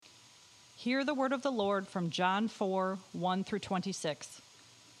Hear the word of the Lord from John 4, 1 through 26.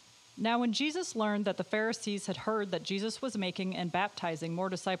 Now when Jesus learned that the Pharisees had heard that Jesus was making and baptizing more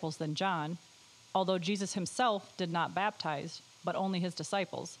disciples than John, although Jesus himself did not baptize, but only his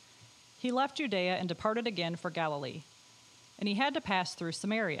disciples, he left Judea and departed again for Galilee. And he had to pass through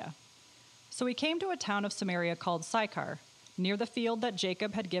Samaria. So he came to a town of Samaria called Sychar, near the field that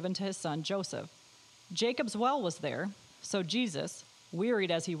Jacob had given to his son Joseph. Jacob's well was there, so Jesus,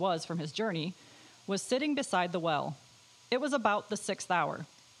 wearied as he was from his journey, was sitting beside the well. It was about the 6th hour.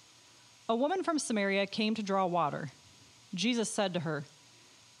 A woman from Samaria came to draw water. Jesus said to her,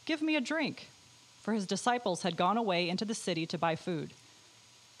 "Give me a drink," for his disciples had gone away into the city to buy food.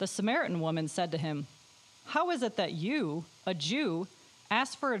 The Samaritan woman said to him, "How is it that you, a Jew,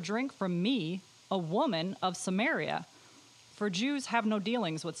 ask for a drink from me, a woman of Samaria? For Jews have no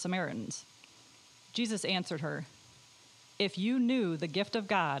dealings with Samaritans." Jesus answered her, "If you knew the gift of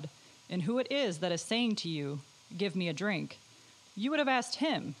God and who it is that is saying to you, 'Give me a drink,' you would have asked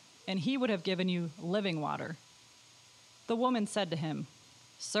him, and he would have given you living water." The woman said to him,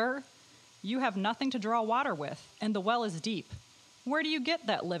 "Sir, you have nothing to draw water with, and the well is deep. Where do you get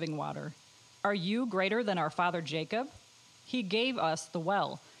that living water? Are you greater than our father Jacob? He gave us the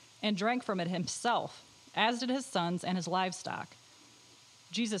well and drank from it himself, as did his sons and his livestock."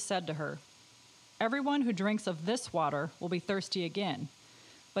 Jesus said to her, "Everyone who drinks of this water will be thirsty again,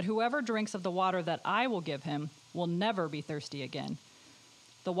 but whoever drinks of the water that I will give him will never be thirsty again.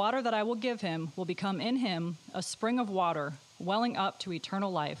 The water that I will give him will become in him a spring of water welling up to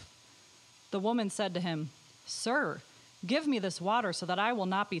eternal life." The woman said to him, "Sir, give me this water so that I will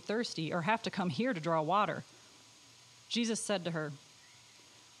not be thirsty or have to come here to draw water." Jesus said to her,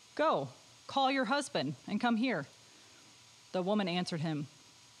 "Go, call your husband and come here." The woman answered him,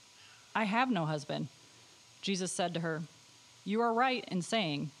 "I have no husband." Jesus said to her, "You are right in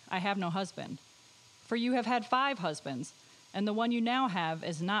saying, 'I have no husband,' for you have had 5 husbands, and the one you now have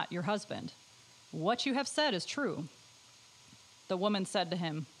is not your husband. What you have said is true." The woman said to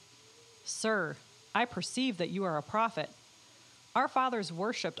him, "Sir, I perceive that you are a prophet. Our fathers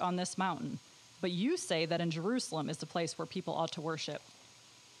worshipped on this mountain, but you say that in Jerusalem is the place where people ought to worship."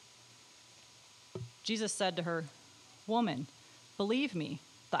 Jesus said to her, "Woman, believe me,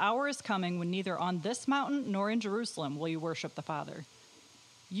 the hour is coming when neither on this mountain nor in Jerusalem will you worship the Father.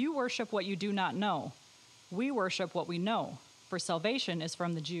 You worship what you do not know. We worship what we know, for salvation is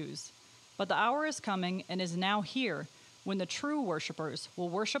from the Jews. But the hour is coming and is now here when the true worshipers will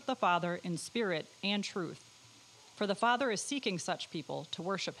worship the Father in spirit and truth. For the Father is seeking such people to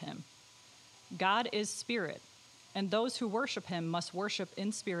worship him. God is spirit, and those who worship him must worship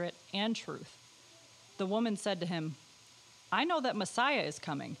in spirit and truth." The woman said to him, "I know that Messiah is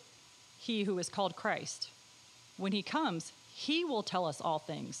coming, he who is called Christ. When he comes, he will tell us all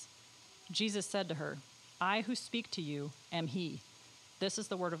things." Jesus said to her, "I who speak to you am he." This is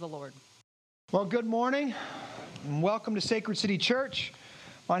the word of the Lord. Well, good morning, and welcome to Sacred City Church.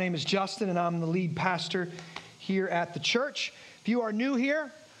 My name is Justin, and I'm the lead pastor here at the church. If you are new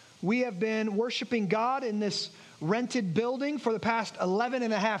here, we have been worshiping God in this rented building for the past 11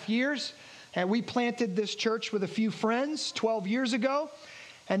 and a half years. And we planted this church with a few friends 12 years ago.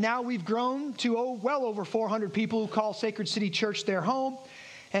 And now we've grown to well over 400 people who call Sacred City Church their home.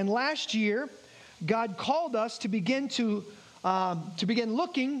 And last year, God called us to begin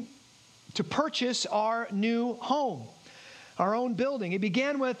looking to purchase our new home, our own building. It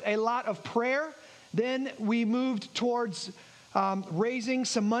began with a lot of prayer. Then we moved towards raising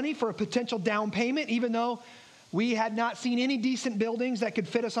some money for a potential down payment, even though we had not seen any decent buildings that could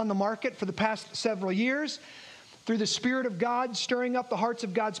fit us on the market for the past several years. Through the Spirit of God stirring up the hearts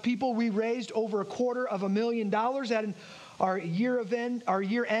of God's people, we raised over $250,000 at our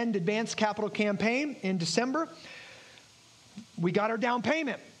year-end advanced capital campaign in December. We got our down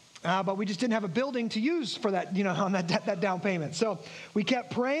payment, but we just didn't have a building to use for that, on that down payment. So we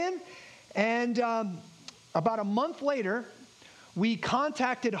kept praying, and about a month later, we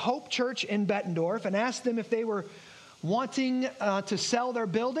contacted Hope Church in Bettendorf and asked them if they were wanting to sell their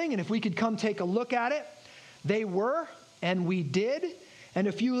building and if we could come take a look at it. They were, and we did. And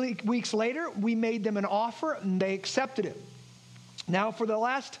a few weeks later, we made them an offer, and they accepted it. Now, for the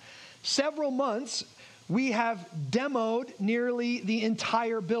last several months, we have demoed nearly the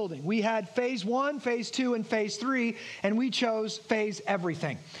entire building. We had phase 1, phase 2, and phase 3, and we chose phase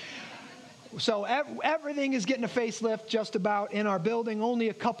everything. So everything is getting a facelift just about in our building. Only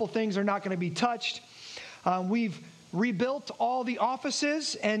a couple things are not going to be touched. We've rebuilt all the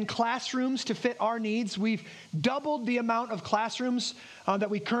offices and classrooms to fit our needs. We've doubled the amount of classrooms that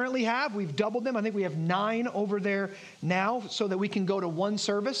we currently have. We've doubled them. I think we have 9 over there now so that we can go to one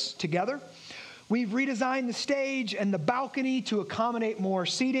service together. We've redesigned the stage and the balcony to accommodate more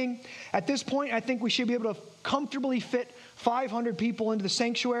seating. At this point, I think we should be able to comfortably fit 500 people into the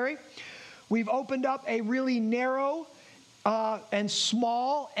sanctuary. We've opened up a really narrow and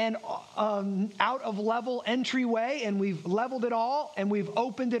small and out of level entryway, and we've leveled it all, and we've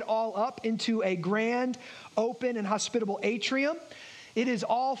opened it all up into a grand, open, and hospitable atrium. It is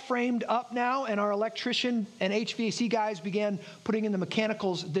all framed up now, and our electrician and HVAC guys began putting in the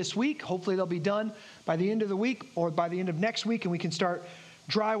mechanicals this week. Hopefully they'll be done by the end of the week or by the end of next week, and we can start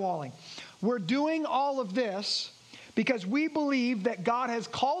drywalling. We're doing all of this because we believe that God has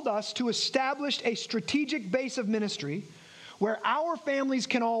called us to establish a strategic base of ministry where our families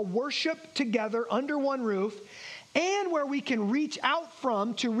can all worship together under one roof, and where we can reach out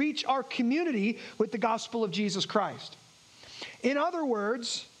from to reach our community with the gospel of Jesus Christ. In other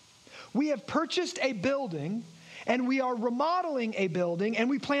words, we have purchased a building, and we are remodeling a building, and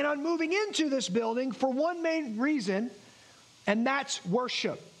we plan on moving into this building for one main reason, and that's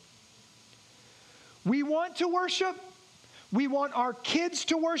worship. We want to worship, we want our kids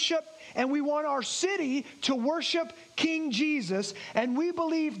to worship, and we want our city to worship King Jesus, and we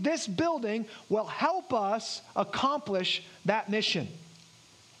believe this building will help us accomplish that mission.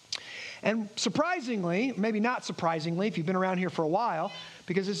 And surprisingly, maybe not surprisingly, if you've been around here for a while,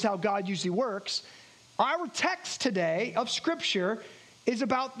 because this is how God usually works, our text today of Scripture is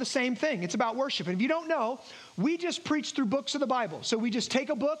about the same thing. It's about worship. And if you don't know, we just preach through books of the Bible. So we just take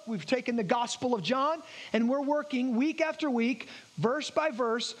a book, we've taken the Gospel of John, and we're working week after week, verse by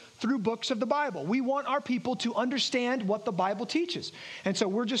verse, through books of the Bible. We want our people to understand what the Bible teaches. And so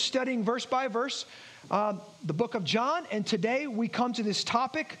we're just studying verse by verse the book of John, and today we come to this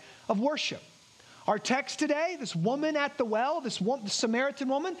topic of worship. Our text today, this woman at the well, the Samaritan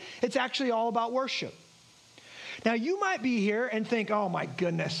woman, it's actually all about worship. Now, you might be here and think, oh my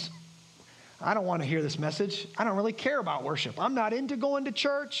goodness, I don't want to hear this message. I don't really care about worship. I'm not into going to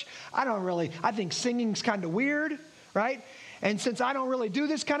church. I think singing's kind of weird, right? And since I don't really do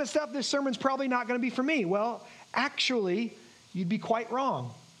this kind of stuff, this sermon's probably not going to be for me. Well, actually, you'd be quite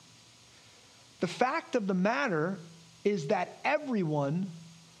wrong. The fact of the matter is that everyone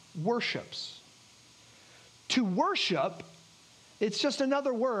worships. To worship, it's just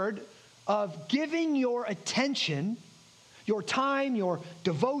another word of giving your attention, your time, your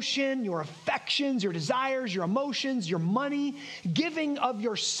devotion, your affections, your desires, your emotions, your money, giving of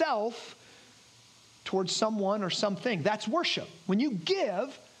yourself towards someone or something. That's worship. When you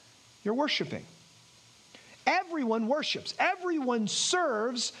give, you're worshiping. Everyone worships. Everyone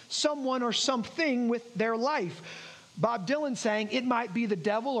serves someone or something with their life. Bob Dylan saying, it might be the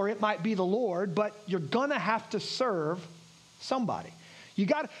devil or it might be the Lord, but you're going to have to serve somebody.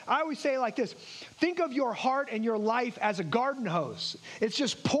 I always say it like this. Think of your heart and your life as a garden hose. It's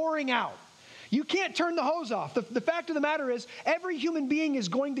just pouring out. You can't turn the hose off. The fact of the matter is, every human being is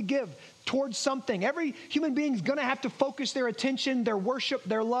going to give towards something. Every human being is going to have to focus their attention, their worship,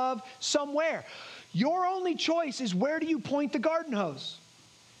 their love somewhere. Your only choice is, where do you point the garden hose?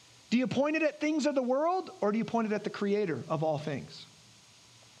 Do you point it at things of the world, or do you point it at the Creator of all things?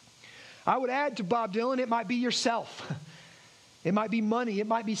 I would add to Bob Dylan, it might be yourself. It might be money. It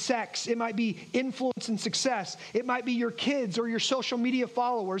might be sex. It might be influence and success. It might be your kids or your social media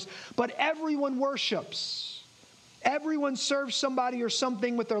followers. But everyone worships. Everyone serves somebody or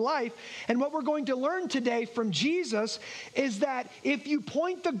something with their life. And what we're going to learn today from Jesus is that if you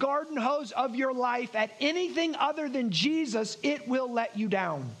point the garden hose of your life at anything other than Jesus, it will let you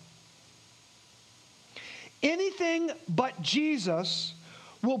down. Anything but Jesus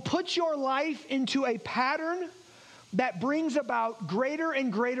will put your life into a pattern that brings about greater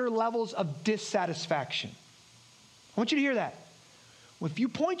and greater levels of dissatisfaction. I want you to hear that. If you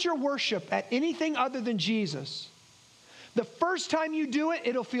point your worship at anything other than Jesus, the first time you do it,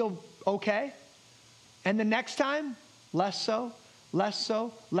 it'll feel okay. And the next time, less so, less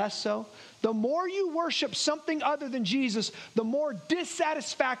so, less so. The more you worship something other than Jesus, the more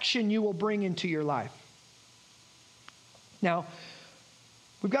dissatisfaction you will bring into your life. Now,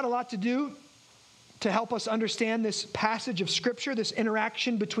 we've got a lot to do to help us understand this passage of Scripture, this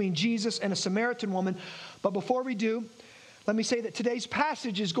interaction between Jesus and a Samaritan woman. But before we do, let me say that today's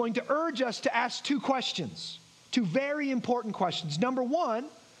passage is going to urge us to ask two questions, two very important questions. Number one,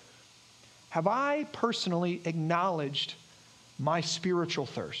 have I personally acknowledged my spiritual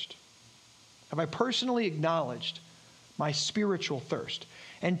thirst? Have I personally acknowledged my spiritual thirst?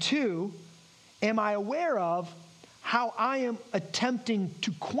 And two, am I aware of how I am attempting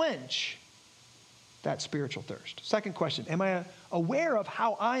to quench that spiritual thirst? Second question, am I aware of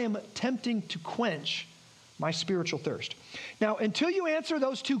how I am attempting to quench my spiritual thirst? Now, until you answer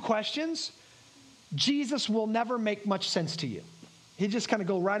those two questions, Jesus will never make much sense to you. He'll just kind of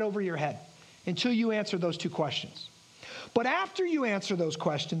go right over your head until you answer those two questions. But after you answer those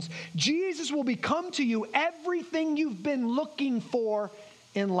questions, Jesus will become to you everything you've been looking for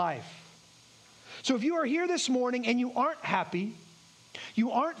in life. So if you are here this morning and you aren't happy,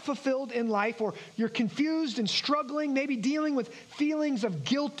 you aren't fulfilled in life, or you're confused and struggling, maybe dealing with feelings of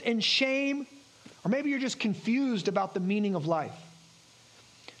guilt and shame, or maybe you're just confused about the meaning of life,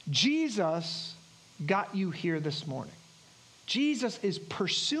 Jesus got you here this morning. Jesus is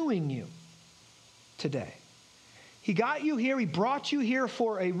pursuing you today. He got you here. He brought you here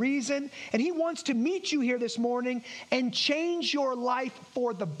for a reason. And he wants to meet you here this morning and change your life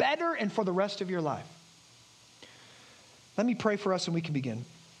for the better and for the rest of your life. Let me pray for us and we can begin.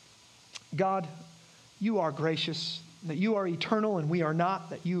 God, you are gracious, that you are eternal and we are not,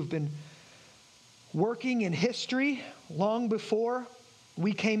 that you have been working in history long before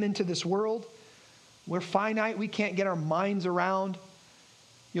we came into this world. We're finite. We can't get our minds around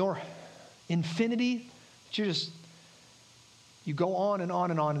your infinity. You go on and on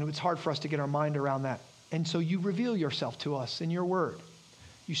and on, and it's hard for us to get our mind around that. And so you reveal yourself to us in your word.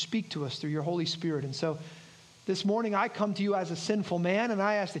 You speak to us through your Holy Spirit. And so this morning I come to you as a sinful man, and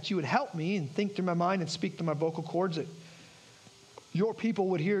I ask that you would help me and think through my mind and speak to my vocal cords, that your people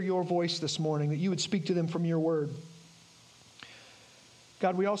would hear your voice this morning, that you would speak to them from your word.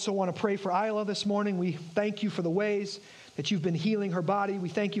 God, we also want to pray for Isla this morning. We thank you for the ways that you've been healing her body. We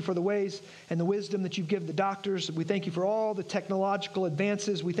thank you for the ways and the wisdom that you've given the doctors. We thank you for all the technological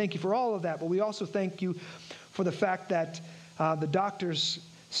advances. We thank you for all of that. But we also thank you for the fact that the doctors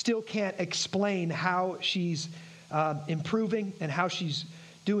still can't explain how she's improving and how she's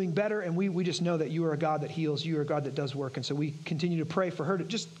doing better. And we just know that you are a God that heals. You are a God that does work. And so we continue to pray for her to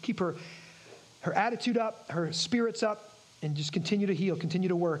just keep her attitude up, her spirits up, and just continue to heal, continue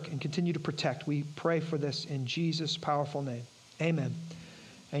to work, and continue to protect. We pray for this in Jesus' powerful name. Amen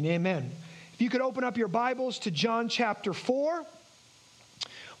and amen. If you could open up your Bibles to John chapter 4.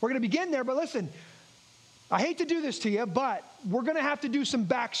 We're going to begin there, but listen, I hate to do this to you, but we're going to have to do some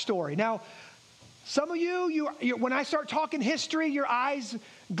backstory. Now, some of you, when I start talking history, your eyes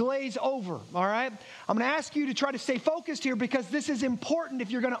glaze over, all right? I'm going to ask you to try to stay focused here, because this is important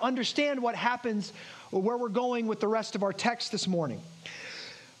if you're going to understand what happens or where we're going with the rest of our text this morning.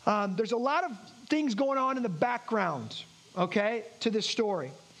 There's a lot of things going on in the background, okay, to this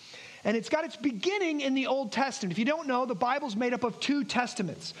story. And it's got its beginning in the Old Testament. If you don't know, the Bible's made up of two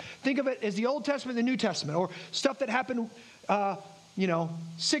testaments. Think of it as the Old Testament and the New Testament, or stuff that happened,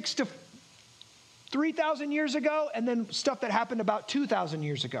 6 to 3,000 years ago, and then stuff that happened about 2,000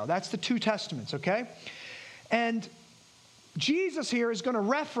 years ago. That's the two testaments, okay? And Jesus here is going to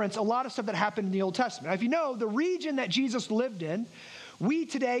reference a lot of stuff that happened in the Old Testament. Now, if you know, the region that Jesus lived in, we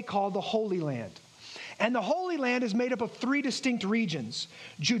today call the Holy Land. And the Holy Land is made up of three distinct regions: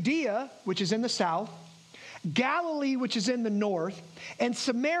 Judea, which is in the south, Galilee, which is in the north, and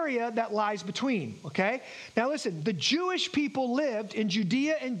Samaria that lies between, okay? Now listen, the Jewish people lived in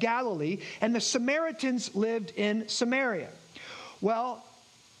Judea and Galilee, and the Samaritans lived in Samaria. Well,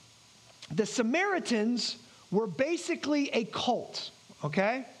 the Samaritans were basically a cult,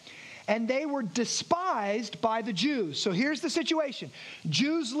 okay? And they were despised by the Jews. So here's the situation.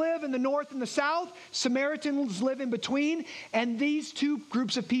 Jews live in the north and the south. Samaritans live in between. And these two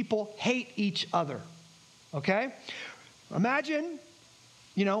groups of people hate each other. Okay? Imagine,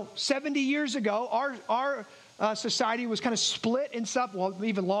 70 years ago, our society was kind of split in stuff, well,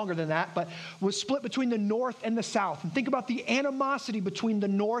 even longer than that, but was split between the north and the south. And think about the animosity between the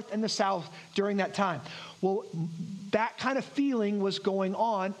north and the south during that time. Well, that kind of feeling was going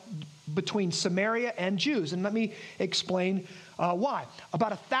on between Samaria and Jews. And let me explain why.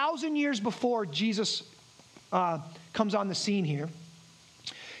 About 1,000 years before Jesus comes on the scene here,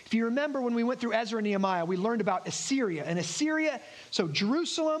 if you remember when we went through Ezra and Nehemiah, we learned about Assyria. And Assyria, so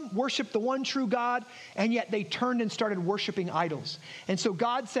Jerusalem worshiped the one true God, and yet they turned and started worshiping idols. And so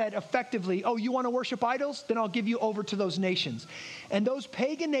God said effectively, oh, you want to worship idols? Then I'll give you over to those nations. And those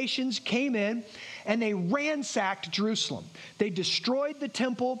pagan nations came in and they ransacked Jerusalem. They destroyed the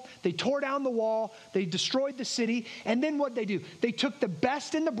temple. They tore down the wall. They destroyed the city. And then what they do? They took the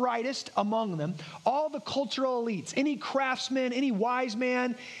best and the brightest among them, all the cultural elites, any craftsman, any wise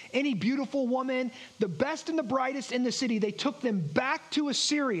man, any beautiful woman, the best and the brightest in the city. They took them back to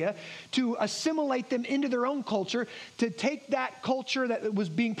Assyria to assimilate them into their own culture, to take that culture that was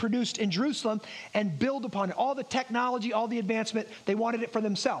being produced in Jerusalem and build upon it. All the technology, all the advancement, they wanted it for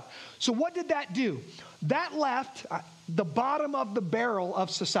themselves. So what did that do? That left the bottom of the barrel of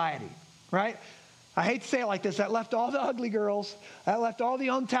society, right? I hate to say it like this. That left all the ugly girls. That left all the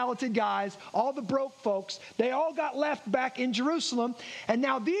untalented guys, all the broke folks. They all got left back in Jerusalem. And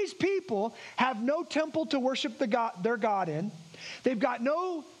now these people have no temple to worship their God in. They've got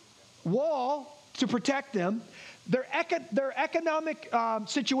no wall to protect them. Their economic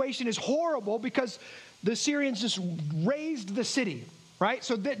situation is horrible because the Syrians just razed the city, right?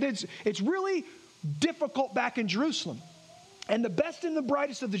 So it's really difficult back in Jerusalem. And the best and the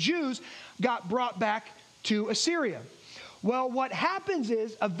brightest of the Jews got brought back to Assyria. Well, what happens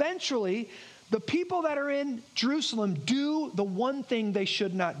is eventually the people that are in Jerusalem do the one thing they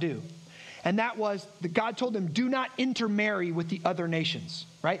should not do. And that was that God told them, do not intermarry with the other nations,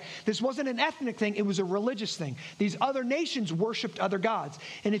 right? This wasn't an ethnic thing. It was a religious thing. These other nations worshiped other gods.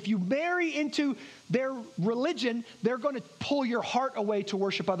 And if you marry into their religion, they're going to pull your heart away to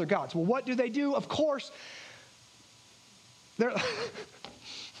worship other gods. Well, what do? Of course,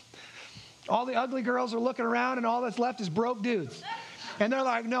 all the ugly girls are looking around and all that's left is broke dudes. And they're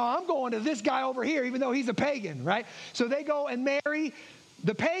like, no, I'm going to this guy over here, even though he's a pagan, right? So they go and marry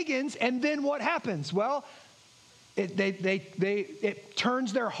the pagans, and then what happens? Well, it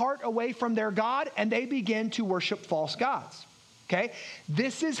turns their heart away from their God, and they begin to worship false gods. Okay?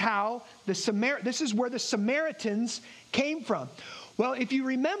 This is how this is where the Samaritans came from. Well, if you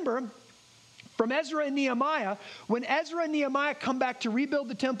remember, from Ezra and Nehemiah, when Ezra and Nehemiah come back to rebuild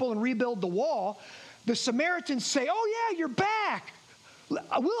the temple and rebuild the wall, the Samaritans say, oh yeah, you're back.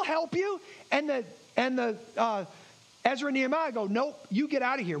 We'll help you. And the Ezra and Nehemiah go, nope, you get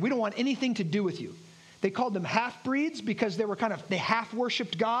out of here. We don't want anything to do with you. They called them half-breeds because they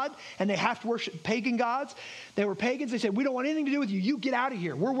half-worshipped God and they half-worshipped pagan gods. They were pagans. They said, we don't want anything to do with you. You get out of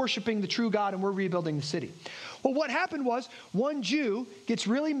here. We're worshiping the true God and we're rebuilding the city. Well, what happened was one Jew gets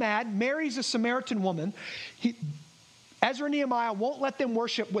really mad, marries a Samaritan woman. Ezra and Nehemiah won't let them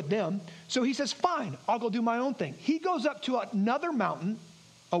worship with them. So he says, fine, I'll go do my own thing. He goes up to another mountain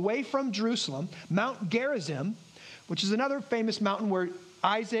away from Jerusalem, Mount Gerizim, which is another famous mountain where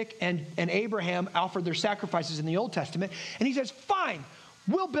Isaac and Abraham offered their sacrifices in the Old Testament. And he says, fine,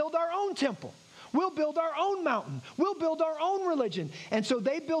 we'll build our own temple. We'll build our own mountain. We'll build our own religion. And so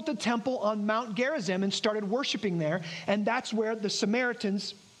they built a temple on Mount Gerizim and started worshiping there. And that's where the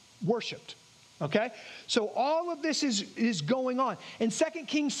Samaritans worshiped. Okay? So all of this is going on. In 2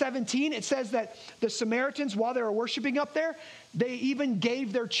 Kings 17, it says that the Samaritans, while they were worshiping up there, they even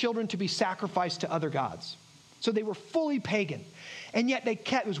gave their children to be sacrificed to other gods. So they were fully pagan. And yet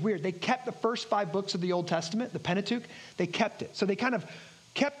it was weird, they kept the first 5 books of the Old Testament, the Pentateuch, they kept it. So they kind of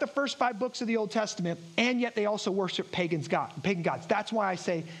kept the first 5 books of the Old Testament, and yet they also worshiped pagan gods. That's why I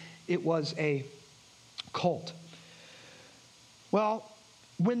say it was a cult. Well,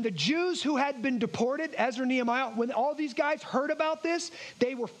 when the Jews who had been deported, Ezra and Nehemiah, when all these guys heard about this,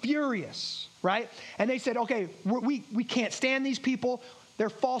 they were furious, right? And they said, okay, we can't stand these people. They're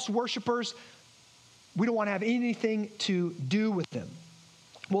false worshipers. We don't want to have anything to do with them.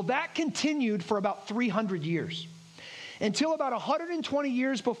 Well, that continued for about 300 years. Until about 120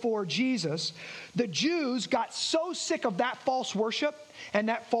 years before Jesus, the Jews got so sick of that false worship and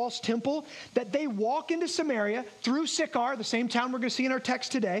that false temple that they walk into Samaria through Sychar, the same town we're going to see in our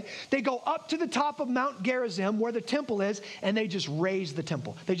text today. They go up to the top of Mount Gerizim where the temple is, and they just raze the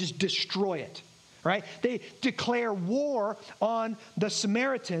temple. They just destroy it. Right? They declare war on the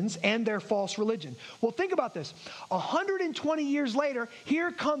Samaritans and their false religion. Well, think about this. 120 years later,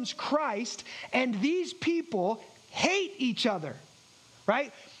 here comes Christ, and these people hate each other.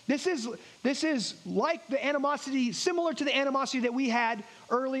 Right? This is like the animosity, similar to the animosity that we had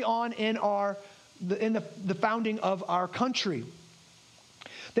early on in the founding of our country.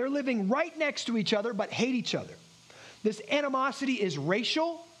 They're living right next to each other, but hate each other. This animosity is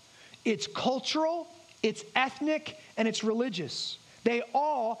racial, it's cultural, it's ethnic, and it's religious. They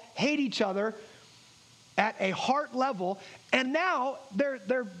all hate each other at a heart level, and now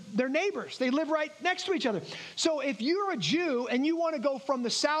they're neighbors. They live right next to each other. So if you're a Jew and you want to go from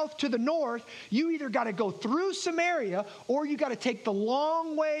the south to the north, you either got to go through Samaria or you got to take the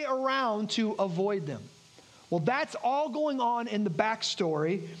long way around to avoid them. Well, that's all going on in the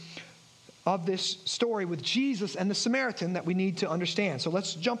backstory of this story with Jesus and the Samaritan that we need to understand. So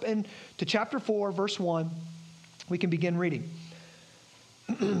let's jump into chapter 4, verse 1. We can begin reading.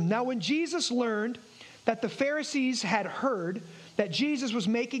 Now when Jesus learned that the Pharisees had heard that Jesus was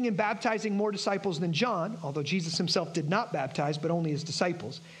making and baptizing more disciples than John, although Jesus himself did not baptize, but only his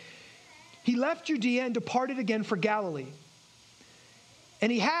disciples, he left Judea and departed again for Galilee.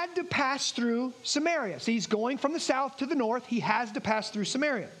 And he had to pass through Samaria. So he's going from the south to the north. He has to pass through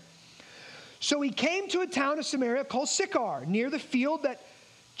Samaria. So he came to a town of Samaria called Sychar, near the field that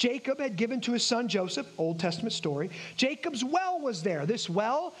Jacob had given to his son Joseph, Old Testament story. Jacob's well was there. This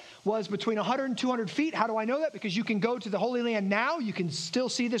well was between 100 and 200 feet. How do I know that? Because you can go to the Holy Land now. You can still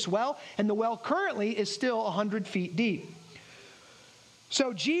see this well. And the well currently is still 100 feet deep.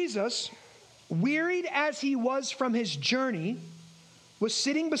 So Jesus, wearied as he was from his journey, was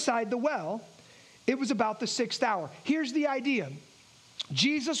sitting beside the well. It was about the 6th hour. Here's the idea.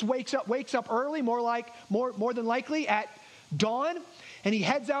 Jesus wakes up early, more than likely at dawn, and he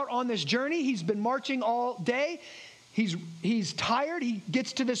heads out on this journey. He's been marching all day. He's tired. He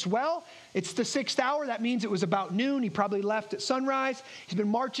gets to this well. It's the 6th hour. That means it was about noon. He probably left at sunrise. He's been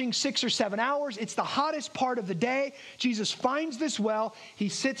marching 6 or 7 hours. It's the hottest part of the day. Jesus finds this well. He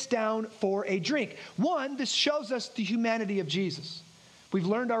sits down for a drink. One, this shows us the humanity of Jesus. We've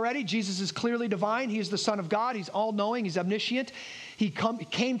learned already, Jesus is clearly divine. He is the Son of God. He's all-knowing. He's omniscient. He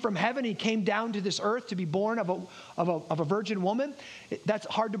came from heaven. He came down to this earth to be born of a virgin woman. That's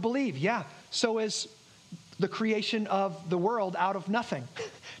hard to believe. Yeah, so is the creation of the world out of nothing.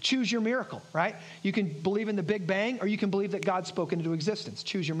 Choose your miracle, right? You can believe in the Big Bang, or you can believe that God spoke into existence.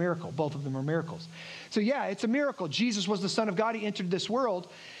 Choose your miracle. Both of them are miracles. So yeah, it's a miracle. Jesus was the Son of God. He entered this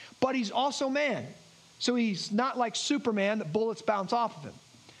world, but he's also man. So he's not like Superman that bullets bounce off of him,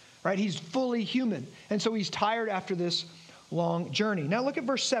 right? He's fully human. And so he's tired after this long journey. Now look at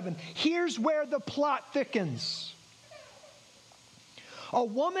verse 7. Here's where the plot thickens. A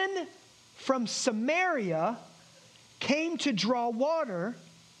woman from Samaria came to draw water.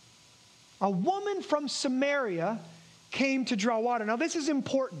 A woman from Samaria came to draw water. Now this is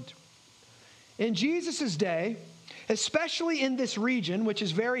important. In Jesus' day, especially in this region, which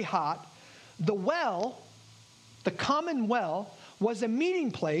is very hot, the well, the common well, was a meeting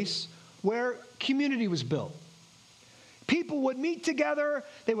place where community was built. People would meet together.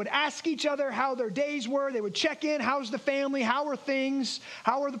 They would ask each other how their days were. They would check in. How's the family? How are things?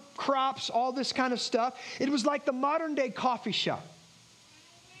 How are the crops? All this kind of stuff. It was like the modern day coffee shop.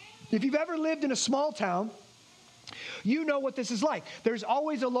 If you've ever lived in a small town, you know what this is like. There's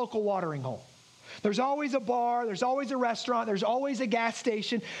always a local watering hole. There's always a bar, there's always a restaurant, there's always a gas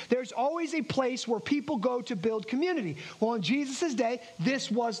station. There's always a place where people go to build community. Well, in Jesus' day,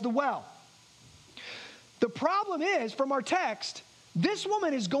 this was the well. The problem is, from our text, this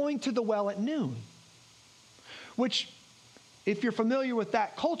woman is going to the well at noon. Which, if you're familiar with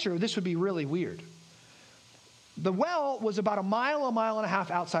that culture, this would be really weird. The well was about a mile and a half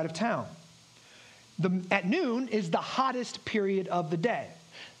outside of town. At noon is the hottest period of the day.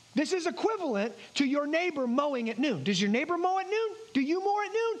 This is equivalent to your neighbor mowing at noon. Does your neighbor mow at noon? Do you mow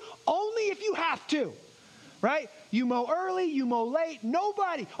at noon? Only if you have to, right? You mow early, you mow late.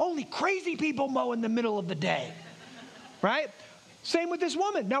 Nobody, only crazy people mow in the middle of the day, right? Same with this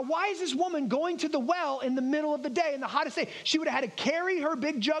woman. Now, why is this woman going to the well in the middle of the day, in the hottest day? She would have had to carry her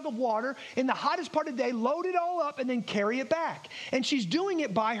big jug of water in the hottest part of the day, load it all up, and then carry it back. And she's doing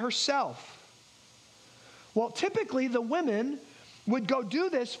it by herself. Well, typically the women would go do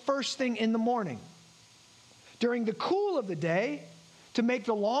this first thing in the morning. During the cool of the day, to make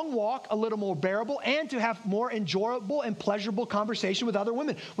the long walk a little more bearable and to have more enjoyable and pleasurable conversation with other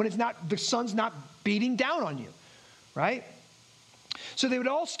women when the sun's not beating down on you, right? So they would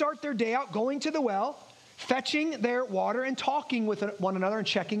all start their day out going to the well, fetching their water and talking with one another and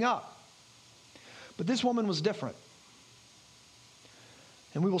checking up. But this woman was different.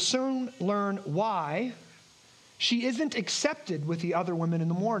 And we will soon learn why she isn't accepted with the other women in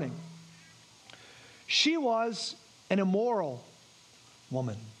the morning. She was an immoral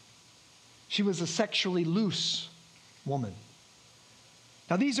woman. She was a sexually loose woman.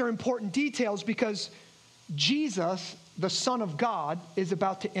 Now, these are important details because Jesus, the Son of God, is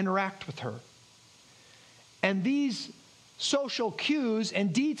about to interact with her. And these social cues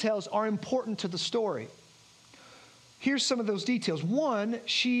and details are important to the story. Here's some of those details. One,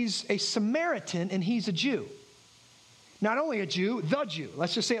 she's a Samaritan and he's a Jew. Not only a Jew, the Jew.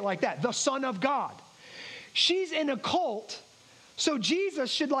 Let's just say it like that. The Son of God. She's in a cult, so Jesus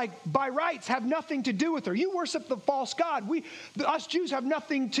should, by rights, have nothing to do with her. You worship the false god. Us Jews have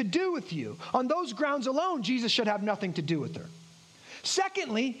nothing to do with you. On those grounds alone, Jesus should have nothing to do with her.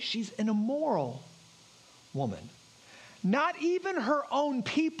 Secondly, she's an immoral woman. Not even her own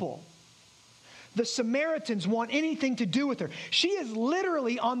people the Samaritans want anything to do with her. She is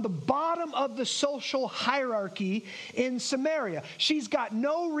literally on the bottom of the social hierarchy in Samaria. She's got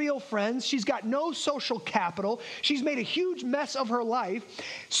no real friends. She's got no social capital. She's made a huge mess of her life,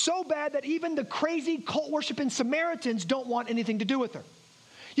 so bad that even the crazy cult-worshiping Samaritans don't want anything to do with her.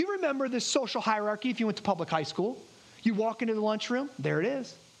 You remember this social hierarchy if you went to public high school. You walk into the lunchroom, there it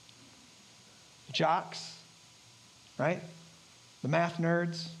is. Jocks, right? The math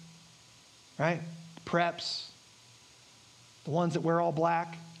nerds, right? Preps, the ones that wear all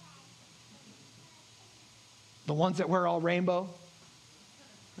black, the ones that wear all rainbow.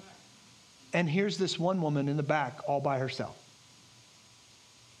 And here's this one woman in the back all by herself.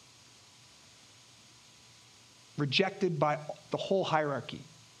 Rejected by the whole hierarchy.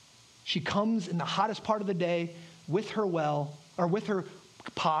 She comes in the hottest part of the day with her well, or with her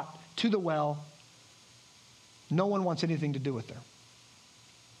pot to the well. No one wants anything to do with her.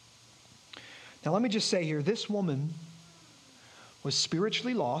 Now, let me just say here, this woman was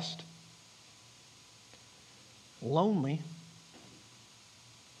spiritually lost, lonely,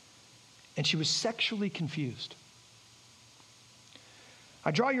 and she was sexually confused.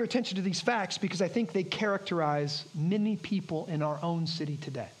 I draw your attention to these facts because I think they characterize many people in our own city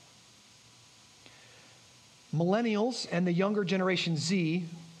today. Millennials and the younger generation Z,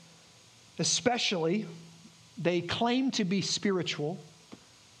 especially, they claim to be spiritual,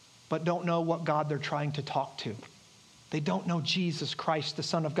 but don't know what God they're trying to talk to. They don't know Jesus Christ, the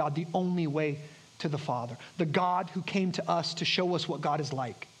Son of God, the only way to the Father, the God who came to us to show us what God is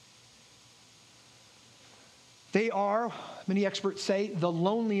like. They are, many experts say, the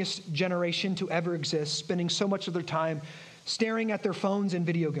loneliest generation to ever exist, spending so much of their time staring at their phones and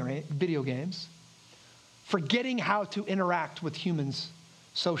video games, forgetting how to interact with humans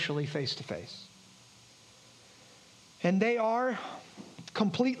socially face to face. And they are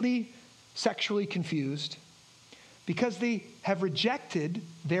completely sexually confused because they have rejected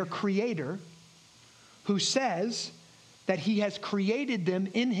their Creator, who says that He has created them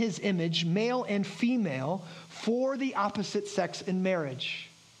in His image, male and female, for the opposite sex in marriage.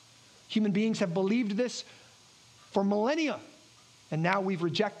 Human beings have believed this for millennia, and now we've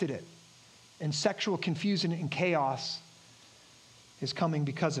rejected it. And sexual confusion and chaos is coming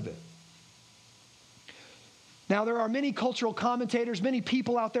because of it. Now, there are many cultural commentators, many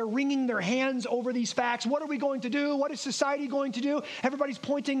people out there wringing their hands over these facts. What are we going to do? What is society going to do? Everybody's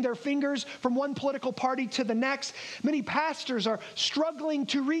pointing their fingers from one political party to the next. Many pastors are struggling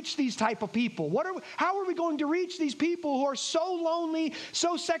to reach these type of people. How are we going to reach these people who are so lonely,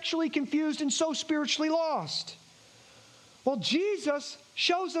 so sexually confused, and so spiritually lost? Well, Jesus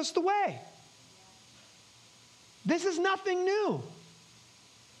shows us the way. This is nothing new.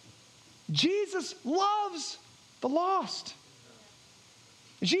 Jesus loves the lost.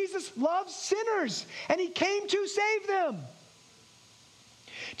 Jesus loves sinners, and He came to save them.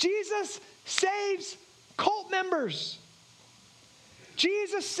 Jesus saves cult members.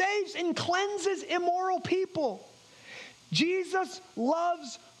 Jesus saves and cleanses immoral people. Jesus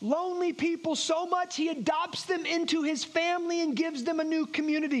loves lonely people so much He adopts them into His family and gives them a new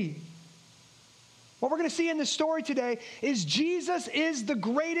community. What we're going to see in this story today is Jesus is the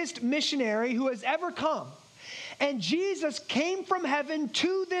greatest missionary who has ever come. And Jesus came from heaven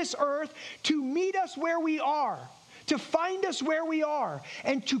to this earth to meet us where we are, to find us where we are,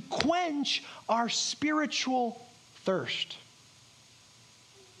 and to quench our spiritual thirst.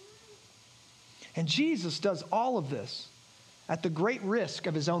 And Jesus does all of this at the great risk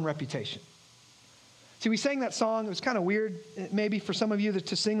of His own reputation. See, we sang that song. It was kind of weird, maybe for some of you,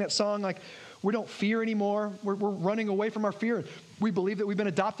 to sing that song like, we don't fear anymore. We're running away from our fear. We believe that we've been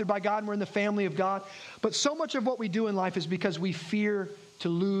adopted by God and we're in the family of God. But so much of what we do in life is because we fear to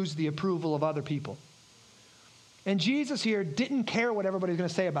lose the approval of other people. And Jesus here didn't care what everybody's going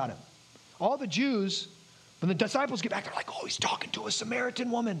to say about Him. All the Jews, when the disciples get back, they're like, oh, He's talking to a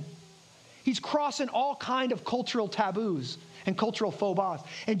Samaritan woman. He's crossing all kind of cultural taboos and cultural faux pas.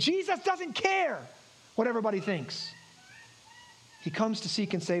 And Jesus doesn't care what everybody thinks. He comes to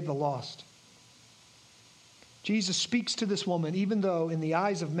seek and save the lost. Jesus speaks to this woman, even though in the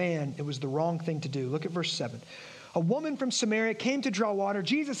eyes of man, it was the wrong thing to do. Look at verse 7. A woman from Samaria came to draw water.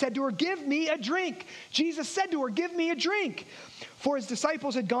 Jesus said to her, give me a drink. Jesus said to her, give me a drink. For His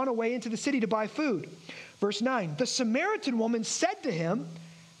disciples had gone away into the city to buy food. Verse 9. The Samaritan woman said to Him,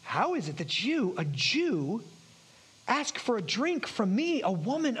 how is it that you, a Jew, ask for a drink from me, a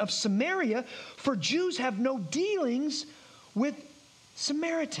woman of Samaria? For Jews have no dealings with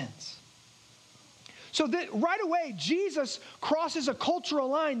Samaritans. So that right away, Jesus crosses a cultural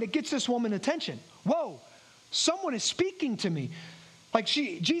line that gets this woman attention. Whoa, someone is speaking to me. Like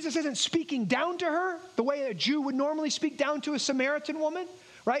Jesus isn't speaking down to her the way a Jew would normally speak down to a Samaritan woman,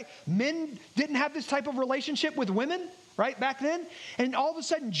 right? Men didn't have this type of relationship with women, right, back then. And all of a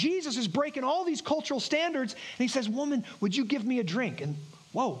sudden, Jesus is breaking all these cultural standards. And he says, woman, would you give me a drink? And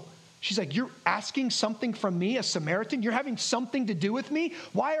whoa, she's like, you're asking something from me, a Samaritan? You're having something to do with me?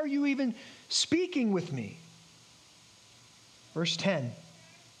 Why are you even speaking with me? Verse 10.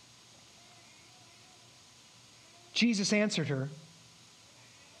 Jesus answered her,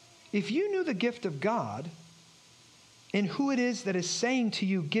 if you knew the gift of God and who it is that is saying to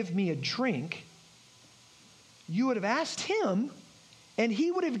you, give me a drink, you would have asked him and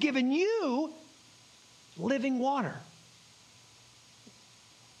he would have given you living water.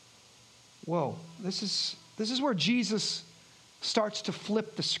 Whoa, this is where Jesus starts to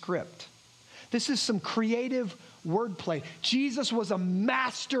flip the script. This is some creative wordplay. Jesus was a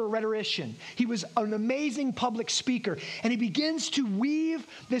master rhetorician. He was an amazing public speaker. And he begins to weave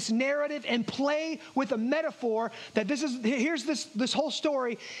this narrative and play with a metaphor that here's this whole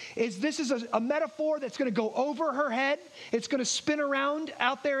story is this is a metaphor that's going to go over her head. It's going to spin around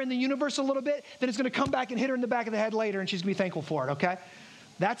out there in the universe a little bit. Then it's going to come back and hit her in the back of the head later and she's going to be thankful for it, okay?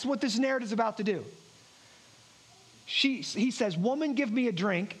 That's what this narrative is about to do. He says, woman, give me a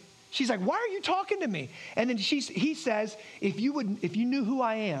drink. She's like, why are you talking to me? And then he says, if you knew who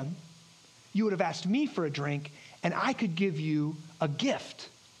I am, you would have asked me for a drink, and I could give you a gift.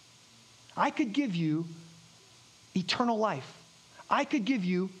 I could give you eternal life. I could give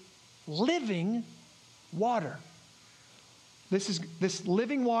you living water. This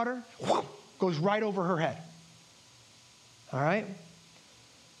living water goes right over her head. All right?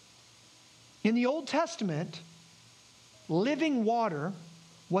 In the Old Testament, living water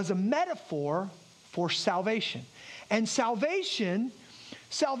was a metaphor for salvation. And salvation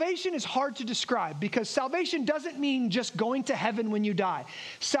is hard to describe because salvation doesn't mean just going to heaven when you die.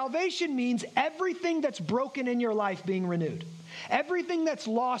 Salvation means everything that's broken in your life being renewed. Everything that's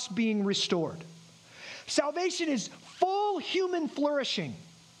lost being restored. Salvation is full human flourishing.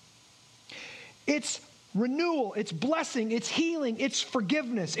 It's renewal, it's blessing, it's healing, it's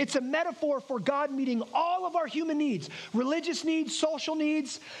forgiveness. It's a metaphor for God meeting all of our human needs, religious needs, social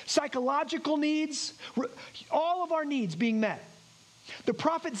needs, psychological needs, all of our needs being met. The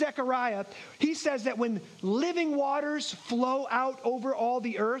prophet Zechariah, he says that when living waters flow out over all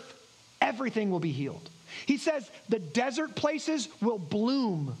the earth, everything will be healed. He says the desert places will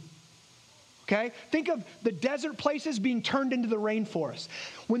bloom. Okay? Think of the desert places being turned into the rainforest.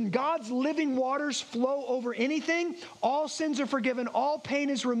 When God's living waters flow over anything, all sins are forgiven, all pain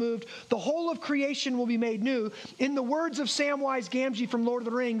is removed, the whole of creation will be made new. In the words of Samwise Gamgee from Lord of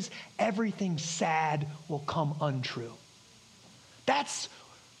the Rings, everything sad will come untrue. That's,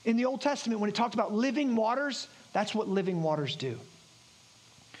 in the Old Testament, when it talked about living waters, that's what living waters do.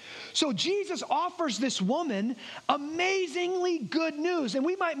 So Jesus offers this woman amazingly good news, and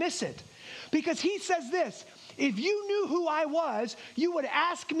we might miss it. Because he says this, if you knew who I was, you would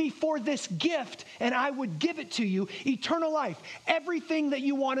ask me for this gift and I would give it to you, eternal life, everything that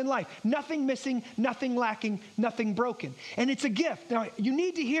you want in life, nothing missing, nothing lacking, nothing broken. And it's a gift. Now, you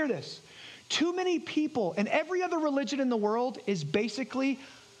need to hear this. Too many people, and every other religion in the world is basically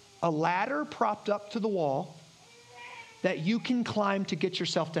a ladder propped up to the wall that you can climb to get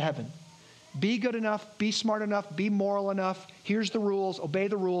yourself to heaven. Be good enough, be smart enough, be moral enough. Here's the rules, obey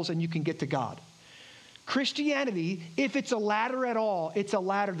the rules, and you can get to God. Christianity, if it's a ladder at all, it's a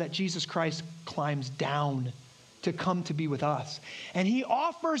ladder that Jesus Christ climbs down to come to be with us. And he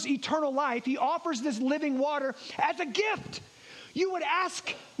offers eternal life. He offers this living water as a gift. You would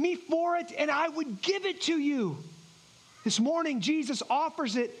ask me for it, and I would give it to you. This morning, Jesus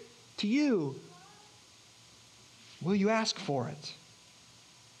offers it to you. Will you ask for it?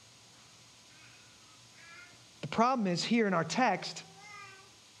 The problem is here in our text,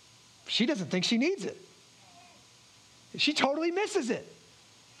 she doesn't think she needs it. She totally misses it.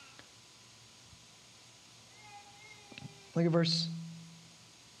 Look at verse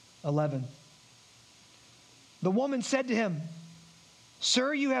 11. The woman said to him,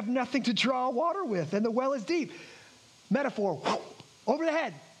 "Sir, you have nothing to draw water with, and the well is deep." Metaphor, over the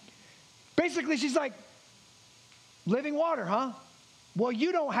head. Basically, she's like, living water, huh? Well,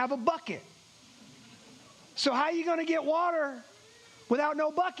 you don't have a bucket. So how are you going to get water without no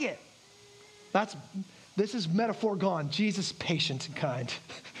bucket? This is metaphor gone. Jesus, patient and kind.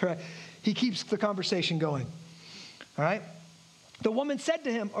 Right? He keeps the conversation going. All right? The woman said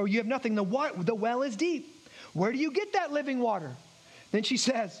to him, "Oh, you have nothing. The well is deep. Where do you get that living water?" Then she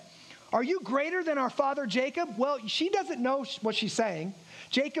says, Are you greater than our father Jacob? Well, she doesn't know what she's saying.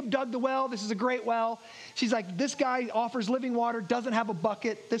 Jacob dug the well. This is a great well. She's like, this guy offers living water, doesn't have a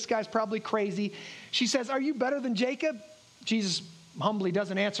bucket. This guy's probably crazy. She says, are you better than Jacob? Jesus humbly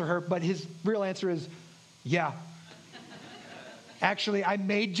doesn't answer her, but his real answer is, yeah. Actually, I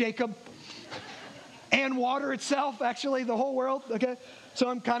made Jacob and water itself, actually, the whole world, okay? So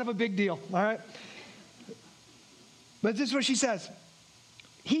I'm kind of a big deal, all right? But this is what she says.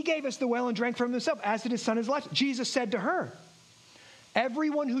 He gave us the well and drank from himself, as did his son his life. Jesus said to her,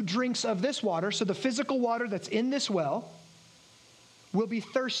 everyone who drinks of this water, so the physical water that's in this well, will be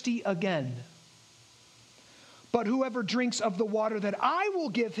thirsty again. But whoever drinks of the water that I will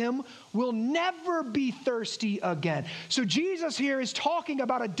give him will never be thirsty again. So Jesus here is talking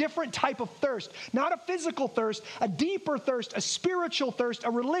about a different type of thirst. Not a physical thirst, a deeper thirst, a spiritual thirst, a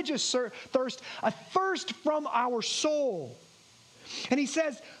religious thirst, a thirst from our soul. And he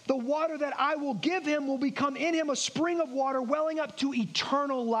says, the water that I will give him will become in him a spring of water welling up to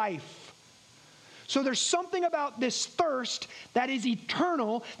eternal life. So there's something about this thirst that is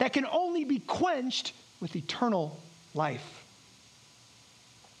eternal that can only be quenched with eternal life.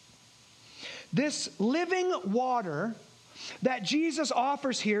 This living water that Jesus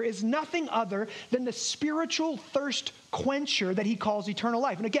offers here is nothing other than the spiritual thirst quencher that he calls eternal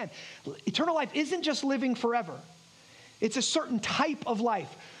life. And again, eternal life isn't just living forever. It's a certain type of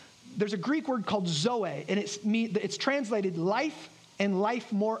life. There's a Greek word called zoe, and it's translated life and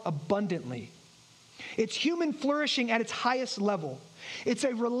life more abundantly. It's human flourishing at its highest level. It's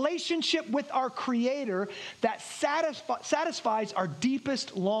a relationship with our Creator that satisfies our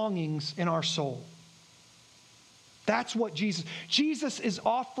deepest longings in our soul. That's what Jesus is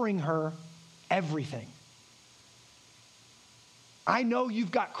offering her everything. I know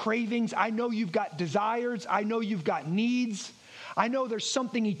you've got cravings. I know you've got desires. I know you've got needs. I know there's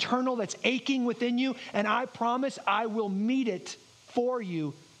something eternal that's aching within you, and I promise I will meet it for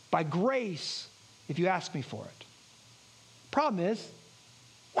you by grace if you ask me for it. Problem is,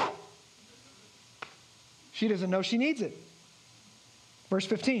 she doesn't know she needs it. Verse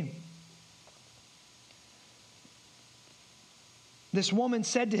 15. This woman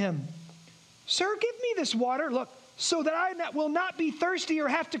said to him, "Sir, give me this water, look, so that I will not be thirsty or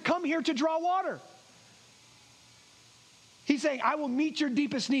have to come here to draw water." He's saying, I will meet your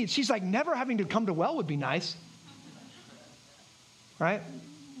deepest needs. She's like, never having to come to well would be nice. Right?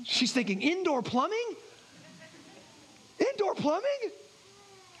 She's thinking, indoor plumbing? Indoor plumbing?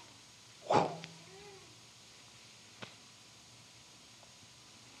 Whew.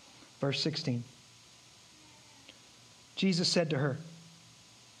 Verse 16. Jesus said to her,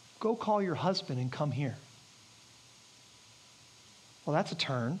 "Go call your husband and come here." Well, that's a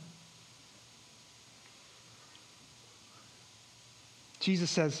turn.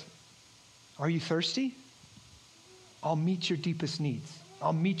 Jesus says, "Are you thirsty? I'll meet your deepest needs.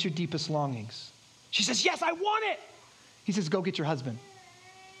 I'll meet your deepest longings." She says, "Yes, I want it." He says, "Go get your husband."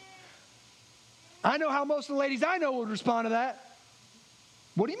 I know how most of the ladies I know would respond to that.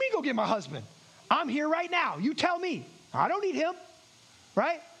 What do you mean, go get my husband? I'm here right now. You tell me. I don't need him.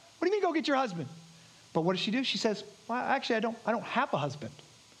 Right? What do you mean, go get your husband? But what does she do? She says, "Well, actually, I don't have a husband."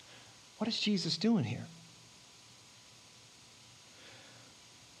 What is Jesus doing here?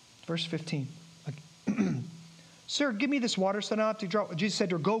 Verse 15. "Sir, give me this water so I don't have to draw." Jesus said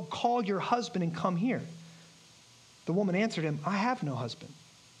to her, "Go call your husband and come here." The woman answered him, "I have no husband."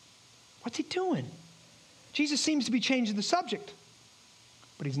 What's he doing? Jesus seems to be changing the subject,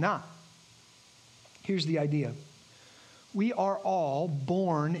 but he's not. Here's the idea. We are all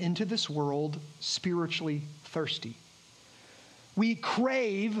born into this world spiritually thirsty. We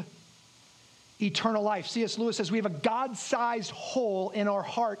crave eternal life. C.S. Lewis says we have a God-sized hole in our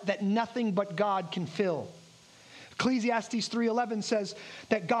heart that nothing but God can fill. Ecclesiastes 3:11 says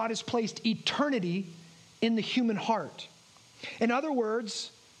that God has placed eternity in the human heart. In other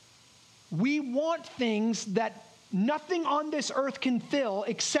words, we want things that nothing on this earth can fill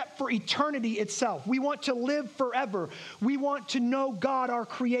except for eternity itself. We want to live forever. We want to know God, our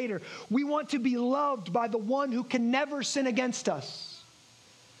Creator. We want to be loved by the one who can never sin against us.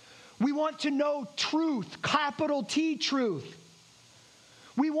 We want to know truth, capital T truth.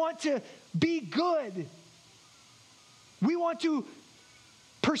 We want to be good. We want to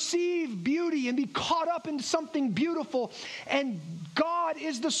perceive beauty and be caught up into something beautiful. And God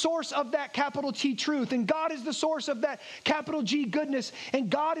is the source of that capital T truth. And God is the source of that capital G goodness.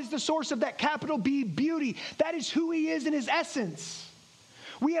 And God is the source of that capital B beauty. That is who He is in His essence.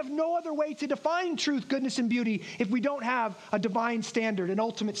 We have no other way to define truth, goodness, and beauty if we don't have a divine standard, an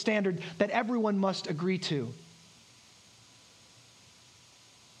ultimate standard that everyone must agree to.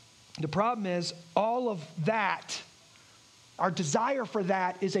 The problem is all of that, our desire for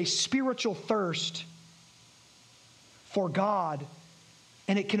that is a spiritual thirst for God,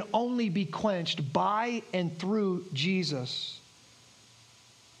 and it can only be quenched by and through Jesus.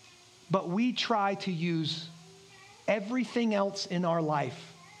 But we try to use everything else in our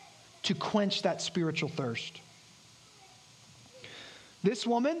life to quench that spiritual thirst. This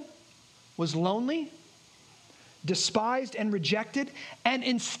woman was lonely, despised, and rejected, and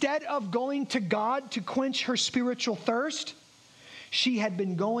instead of going to God to quench her spiritual thirst, she had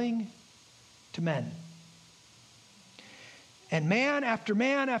been going to men. And man after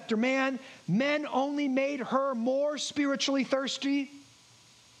man after man, men only made her more spiritually thirsty.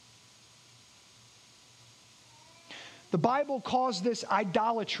 The Bible calls this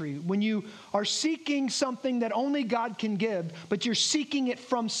idolatry, when you are seeking something that only God can give, but you're seeking it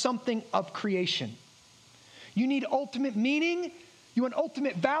from something of creation. You need ultimate meaning, you want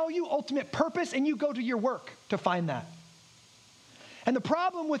ultimate value, ultimate purpose, and you go to your work to find that. And the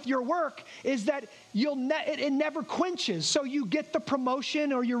problem with your work is that it never quenches. So you get the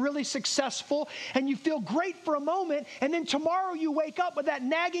promotion or you're really successful and you feel great for a moment, and then tomorrow you wake up with that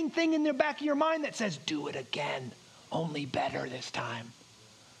nagging thing in the back of your mind that says, do it again. Only better this time.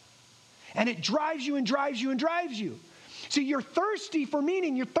 And it drives you and drives you and drives you. So you're thirsty for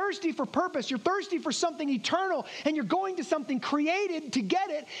meaning, you're thirsty for purpose, you're thirsty for something eternal, and you're going to something created to get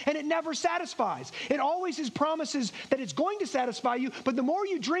it, and it never satisfies. It always has promises that it's going to satisfy you, but the more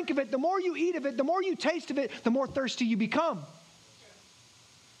you drink of it, the more you eat of it, the more you taste of it, the more thirsty you become.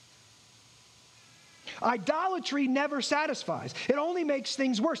 Idolatry never satisfies. It only makes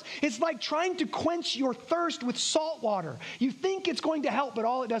things worse. It's like trying to quench your thirst with salt water. You think it's going to help, but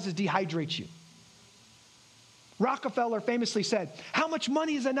all it does is dehydrate you. Rockefeller famously said, "How much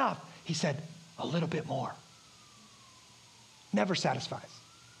money is enough?" He said, "A little bit more." Never satisfies.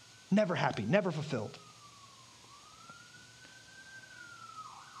 Never happy. Never fulfilled.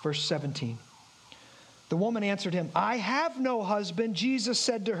 Verse 17. The woman answered him, "I have no husband." Jesus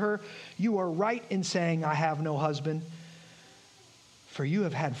said to her, "You are right in saying, 'I have no husband,' for you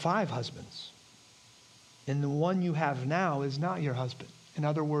have had 5 husbands, and the one you have now is not your husband." In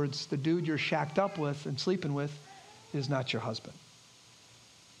other words, the dude you're shacked up with and sleeping with is not your husband.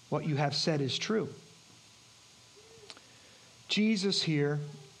 What you have said is true. Jesus here,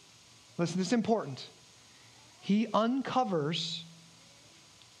 listen, this is important. He uncovers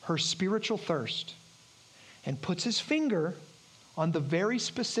her spiritual thirst and puts his finger on the very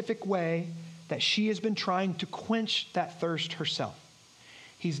specific way that she has been trying to quench that thirst herself.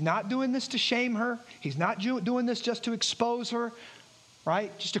 He's not doing this to shame her. He's not doing this just to expose her,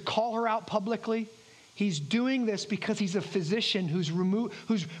 right? Just to call her out publicly. He's doing this because he's a physician who's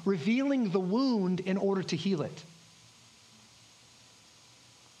revealing the wound in order to heal it.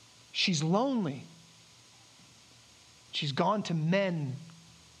 She's lonely. She's gone to men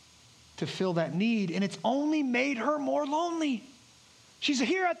to fill that need, and it's only made her more lonely. She's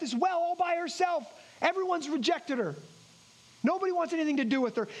here at this well all by herself. Everyone's rejected her. Nobody wants anything to do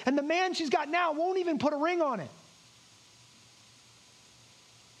with her. And the man she's got now won't even put a ring on it.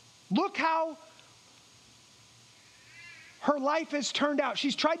 Look how her life has turned out.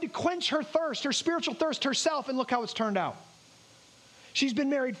 She's tried to quench her thirst, her spiritual thirst herself, and look how it's turned out. She's been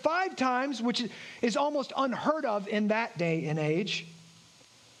married 5 times, which is almost unheard of in that day and age.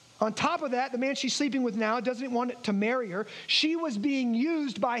 On top of that, the man she's sleeping with now doesn't want to marry her. She was being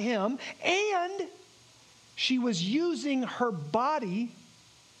used by him, and she was using her body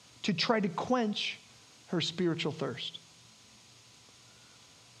to try to quench her spiritual thirst.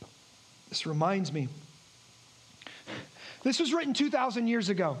 This reminds me. This was written 2,000 years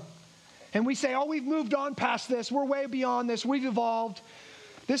ago. And we say, oh, we've moved on past this. We're way beyond this. We've evolved.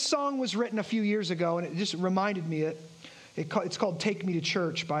 This song was written a few years ago, and it just reminded me it. It's called "Take Me to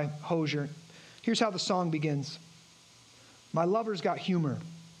Church" by Hosier. Here's how the song begins. My lover's got humor.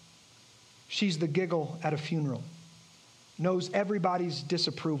 She's the giggle at a funeral. Knows everybody's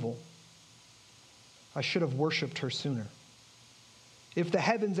disapproval. I should have worshiped her sooner. If the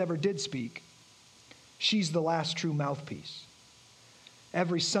heavens ever did speak, she's the last true mouthpiece.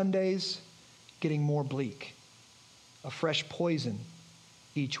 Every Sunday's getting more bleak. A fresh poison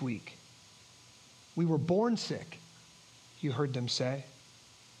each week. We were born sick, you heard them say.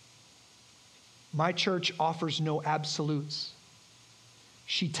 My church offers no absolutes.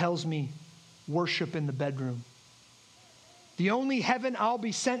 She tells me, worship in the bedroom. The only heaven I'll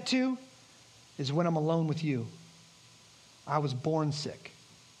be sent to is when I'm alone with you. I was born sick,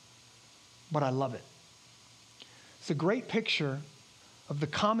 but I love it. It's a great picture of the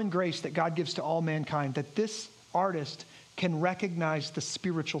common grace that God gives to all mankind, that this artist can recognize the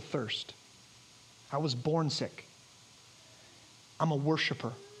spiritual thirst. I was born sick. I'm a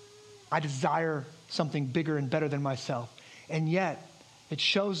worshiper. I desire something bigger and better than myself. And yet, it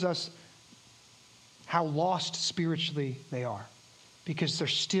shows us how lost spiritually they are, because they're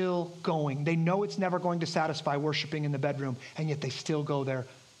still going. They know it's never going to satisfy worshiping in the bedroom, and yet they still go there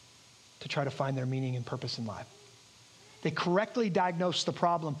to try to find their meaning and purpose in life. They correctly diagnose the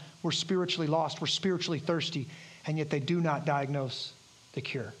problem. We're spiritually lost. We're spiritually thirsty, and yet they do not diagnose the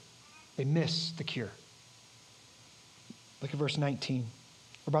cure. They miss the cure. Look at verse 19.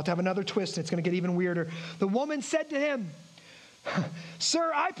 We're about to have another twist, and it's going to get even weirder. The woman said to him,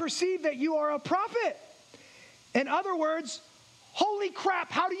 "Sir, I perceive that you are a prophet." In other words, holy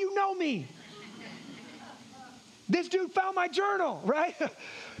crap, how do you know me? This dude found my journal, right?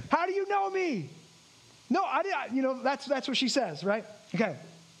 How do you know me? No, I didn't. That's what she says, right? Okay.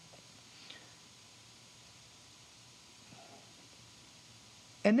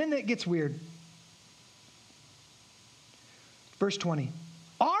 And then it gets weird. Verse 20.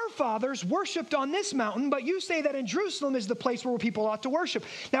 Our fathers worshipped on this mountain, but you say that in Jerusalem is the place where people ought to worship.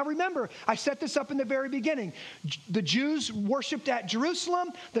 Now remember, I set this up in the very beginning. The Jews worshipped at Jerusalem.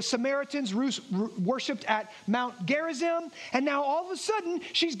 The Samaritans worshipped at Mount Gerizim. And now all of a sudden,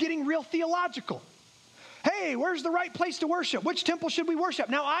 she's getting real theological. Hey, where's the right place to worship? Which temple should we worship?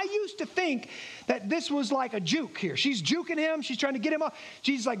 Now, I used to think that this was like a juke here. She's juking him. She's trying to get him up.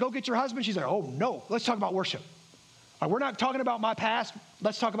 Jesus is like, go get your husband. She's like, oh, no, let's talk about worship. We're not talking about my past.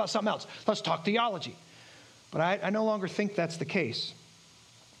 Let's talk about something else. Let's talk theology. But I no longer think that's the case.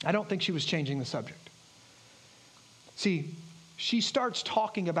 I don't think she was changing the subject. See, she starts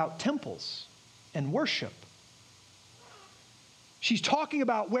talking about temples and worship. She's talking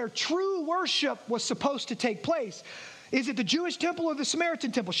about where true worship was supposed to take place. Is it the Jewish temple or the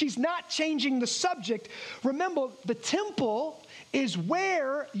Samaritan temple? She's not changing the subject. Remember, the temple is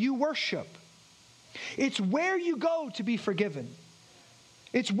where you worship. It's where you go to be forgiven.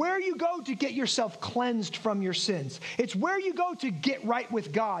 It's where you go to get yourself cleansed from your sins. It's where you go to get right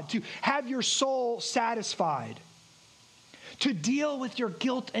with God, to have your soul satisfied, to deal with your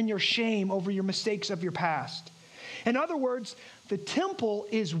guilt and your shame over your mistakes of your past. In other words, the temple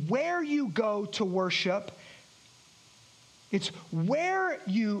is where you go to worship. It's where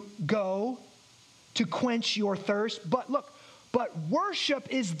you go to quench your thirst. But worship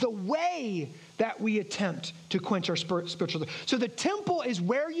is the way that we attempt to quench our spiritual thirst. So the temple is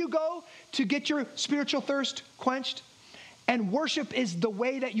where you go to get your spiritual thirst quenched, and worship is the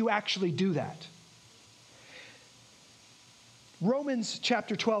way that you actually do that. Romans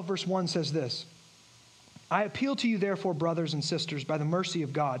chapter 12, verse 1 says this: I appeal to you, therefore, brothers and sisters, by the mercy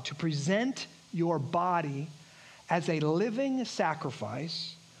of God, to present your body as a living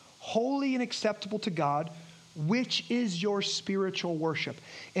sacrifice, holy and acceptable to God, which is your spiritual worship.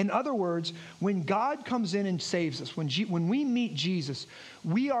 In other words, when God comes in and saves us, when we meet Jesus,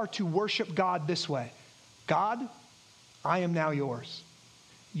 we are to worship God this way. God, I am now yours.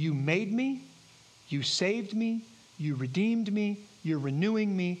 You made me. You saved me. You redeemed me. You're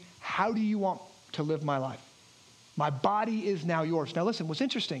renewing me. How do you want to live my life? My body is now yours. Now listen, what's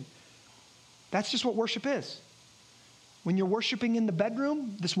interesting, that's just what worship is. When you're worshiping in the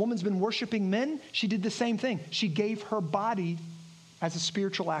bedroom, this woman's been worshiping men. She did the same thing. She gave her body as a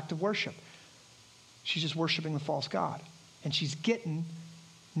spiritual act of worship. She's just worshiping the false god. And she's getting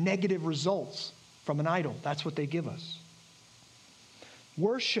negative results from an idol. That's what they give us.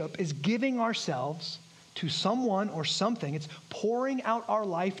 Worship is giving ourselves to someone or something. It's pouring out our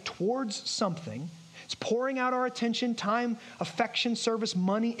life towards something. It's pouring out our attention, time, affection, service,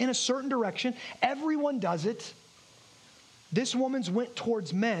 money in a certain direction. Everyone does it. This woman's went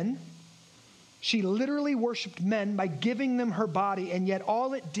towards men. She literally worshiped men by giving them her body, and yet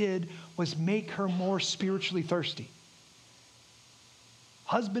all it did was make her more spiritually thirsty.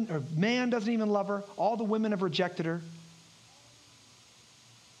 Husband or man doesn't even love her. All the women have rejected her.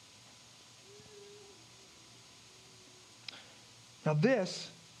 Now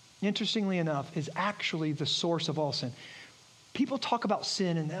this, interestingly enough, is actually the source of all sin. People talk about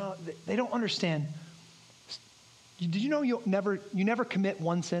sin and they don't understand. Did you know you never commit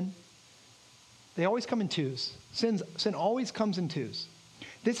one sin? They always come in twos. Sin always comes in twos.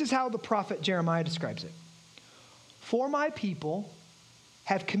 This is how the prophet Jeremiah describes it. For my people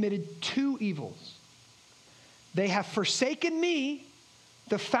have committed two evils. They have forsaken me,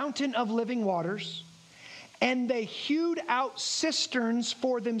 the fountain of living waters, and they hewed out cisterns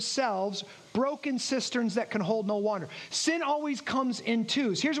for themselves, broken cisterns that can hold no water. Sin always comes in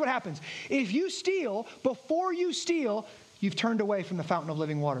twos. Here's what happens. If you steal, before you steal, you've turned away from the fountain of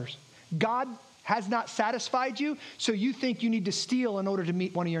living waters. God has not satisfied you, so you think you need to steal in order to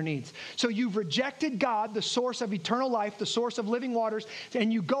meet one of your needs. So you've rejected God, the source of eternal life, the source of living waters,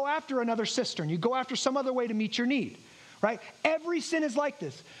 and you go after another cistern. You go after some other way to meet your need, right? Every sin is like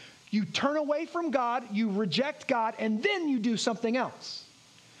this. You turn away from God, you reject God, and then you do something else.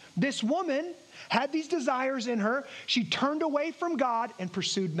 This woman had these desires in her. She turned away from God and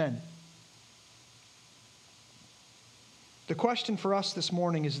pursued men. The question for us this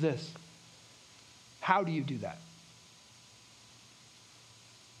morning is this: how do you do that?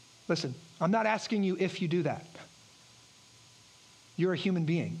 Listen, I'm not asking you if you do that. You're a human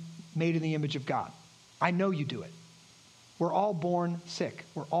being made in the image of God. I know you do it. We're all born sick.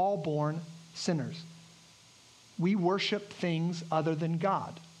 We're all born sinners. We worship things other than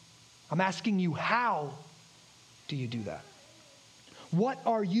God. I'm asking you, how do you do that? What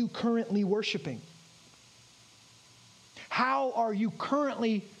are you currently worshiping? How are you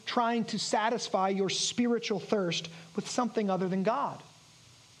currently trying to satisfy your spiritual thirst with something other than God?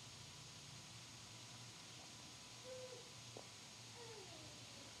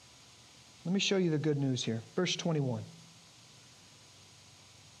 Let me show you the good news here. Verse 21.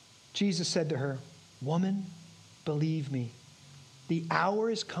 Jesus said to her, "Woman, believe me, the hour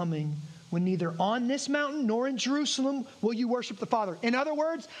is coming when neither on this mountain nor in Jerusalem will you worship the Father." In other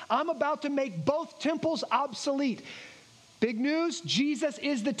words, I'm about to make both temples obsolete. Big news, Jesus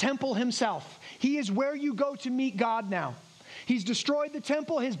is the temple himself. He is where you go to meet God now. He's destroyed the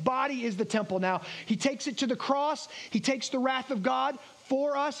temple. His body is the temple now. He takes it to the cross. He takes the wrath of God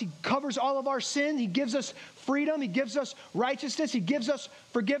for us. He covers all of our sin. He gives us freedom. He gives us righteousness. He gives us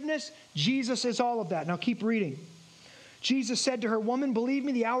forgiveness. Jesus is all of that. Now keep reading. Jesus said to her, "Woman, believe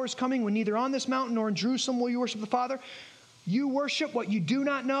me, the hour is coming when neither on this mountain nor in Jerusalem will you worship the Father. You worship what you do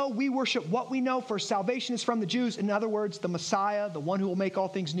not know. We worship what we know, for salvation is from the Jews." In other words, the Messiah, the one who will make all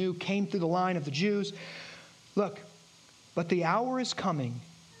things new, came through the line of the Jews. Look, but the hour is coming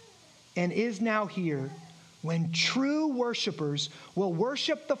and is now here when true worshipers will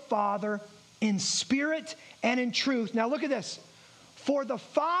worship the Father in spirit and in truth. Now look at this. For the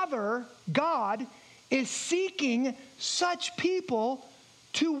Father, God, is seeking such people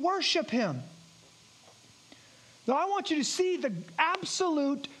to worship him. Now, I want you to see the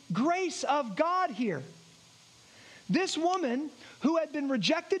absolute grace of God here. This woman who had been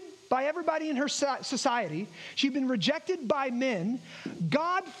rejected by everybody in her society, she'd been rejected by men,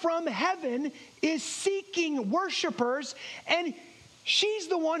 God from heaven is seeking worshipers, and she's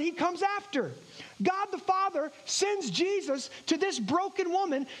the one he comes after. God the Father sends Jesus to this broken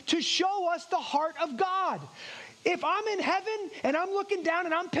woman to show us the heart of God. If I'm in heaven and I'm looking down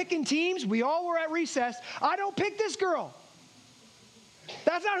and I'm picking teams, we all were at recess, I don't pick this girl.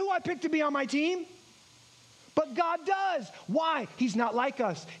 That's not who I picked to be on my team. But God does. Why? He's not like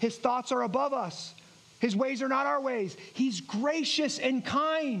us. His thoughts are above us. His ways are not our ways. He's gracious and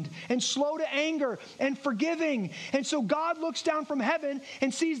kind and slow to anger and forgiving. And so God looks down from heaven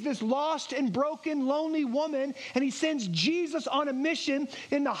and sees this lost and broken, lonely woman, and he sends Jesus on a mission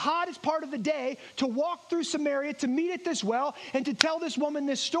in the hottest part of the day to walk through Samaria, to meet at this well, and to tell this woman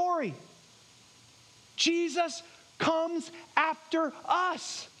this story. Jesus comes after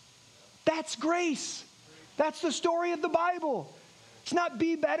us. That's grace. That's the story of the Bible. It's not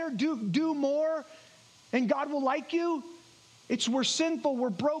be better, do more, and God will like you. It's we're sinful, we're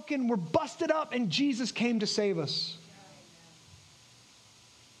broken, we're busted up, and Jesus came to save us.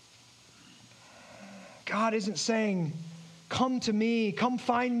 God isn't saying, come to me, come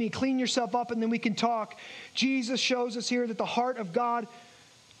find me, clean yourself up, and then we can talk. Jesus shows us here that the heart of God,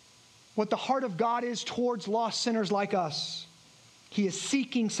 what the heart of God is towards lost sinners like us. He is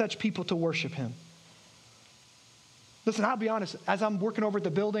seeking such people to worship him. Listen, I'll be honest, as I'm working over at the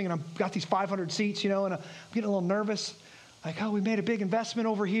building and I've got these 500 seats, and I'm getting a little nervous. Like, we made a big investment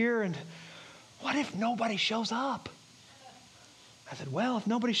over here, and what if nobody shows up? I said, well, if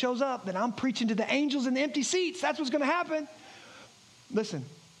nobody shows up, then I'm preaching to the angels in the empty seats. That's what's going to happen. Listen,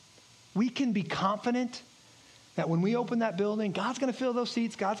 we can be confident that when we open that building, God's going to fill those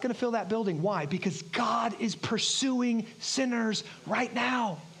seats. God's going to fill that building. Why? Because God is pursuing sinners right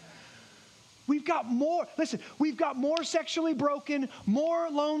now. We've got more sexually broken, more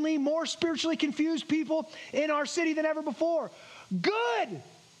lonely, more spiritually confused people in our city than ever before. Good.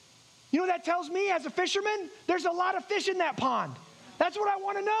 You know what that tells me as a fisherman? There's a lot of fish in that pond. That's what I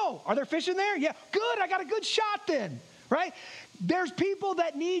want to know. Are there fish in there? Yeah. Good. I got a good shot then, right? There's people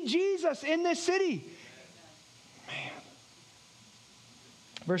that need Jesus in this city. Man.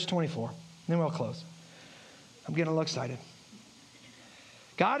 Verse 24. Then we'll close. I'm getting a little excited.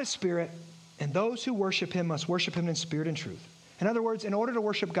 God is spirit, and those who worship him must worship him in spirit and truth. In other words, in order to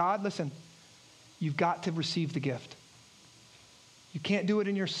worship God, listen, you've got to receive the gift. You can't do it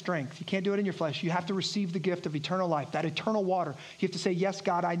in your strength. You can't do it in your flesh. You have to receive the gift of eternal life, that eternal water. You have to say, yes,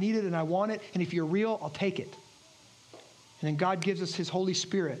 God, I need it and I want it. And if you're real, I'll take it. And then God gives us his Holy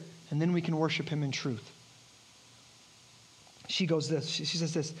Spirit, and then we can worship him in truth. She goes this. She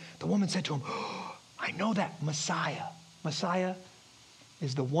says this. The woman said to him, oh, I know that Messiah. Messiah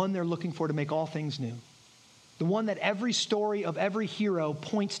is the one they're looking for to make all things new. The one that every story of every hero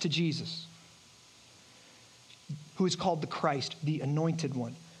points to Jesus, who is called the Christ, the anointed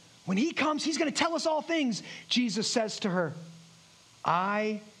one. When he comes, he's going to tell us all things. Jesus says to her,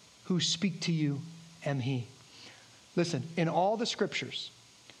 I who speak to you am he. Listen, in all the scriptures,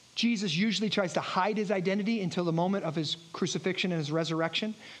 Jesus usually tries to hide his identity until the moment of his crucifixion and his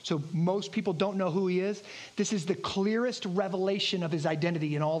resurrection. So most people don't know who he is. This is the clearest revelation of his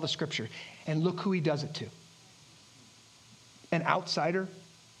identity in all the scripture. And look who he does it to. An outsider,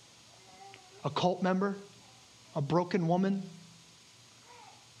 a cult member, a broken woman.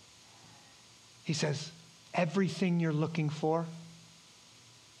 He says, everything you're looking for,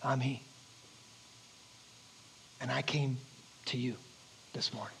 I'm he. And I came to you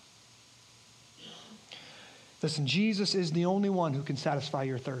this morning. Listen, Jesus is the only one who can satisfy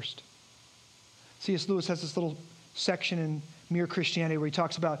your thirst. C.S. Lewis has this little section in Mere Christianity where he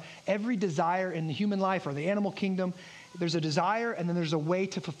talks about every desire in the human life or the animal kingdom. There's a desire and then there's a way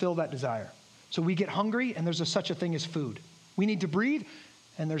to fulfill that desire. So we get hungry and there's such a thing as food. We need to breathe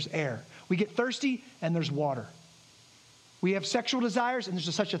and there's air. We get thirsty and there's water. We have sexual desires and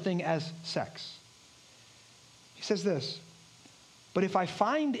there's such a thing as sex. He says this, but if I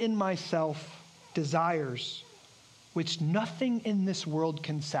find in myself desires which nothing in this world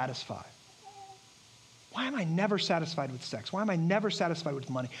can satisfy, why am I never satisfied with sex? Why am I never satisfied with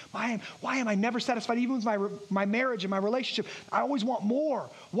money? Why am I never satisfied even with my marriage and my relationship? I always want more.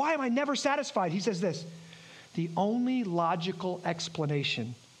 Why am I never satisfied? He says this, the only logical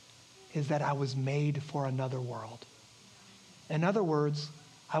explanation is that I was made for another world. In other words,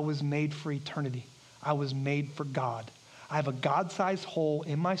 I was made for eternity. I was made for God. I have a God-sized hole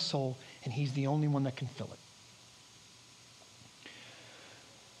in my soul, and he's the only one that can fill it.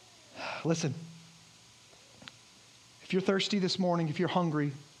 Listen, if you're thirsty this morning, if you're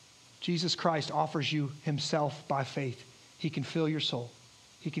hungry, Jesus Christ offers you himself by faith. He can fill your soul.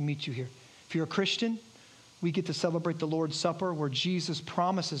 He can meet you here. If you're a Christian, we get to celebrate the Lord's Supper where Jesus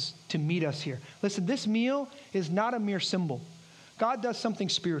promises to meet us here. Listen, this meal is not a mere symbol. God does something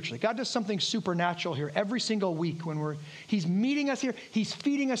spiritually. God does something supernatural here every single week when he's meeting us here. He's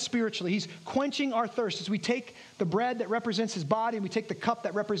feeding us spiritually. He's quenching our thirst as we take the bread that represents his body and we take the cup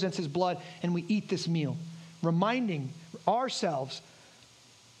that represents his blood and we eat this meal, reminding ourselves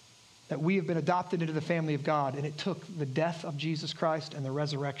that we have been adopted into the family of God, and it took the death of Jesus Christ and the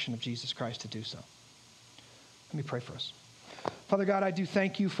resurrection of Jesus Christ to do so. Let me pray for us. Father God, I do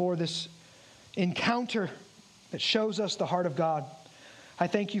thank you for this encounter that shows us the heart of God. I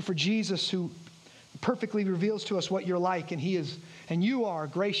thank you for Jesus, who perfectly reveals to us what you're like, and you are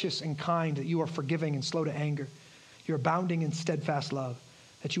gracious and kind, that you are forgiving and slow to anger. You're abounding in steadfast love,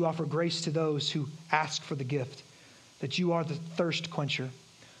 that you offer grace to those who ask for the gift, that you are the thirst quencher.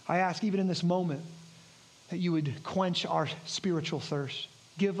 I ask even in this moment that you would quench our spiritual thirst.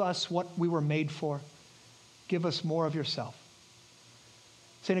 Give us what we were made for. Give us more of yourself.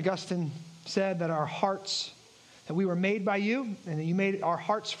 St. Augustine said that that we were made by you, and that you made our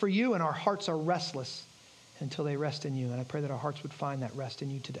hearts for you, and our hearts are restless until they rest in you. And I pray that our hearts would find that rest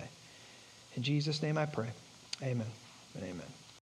in you today. In Jesus' name I pray. Amen and amen.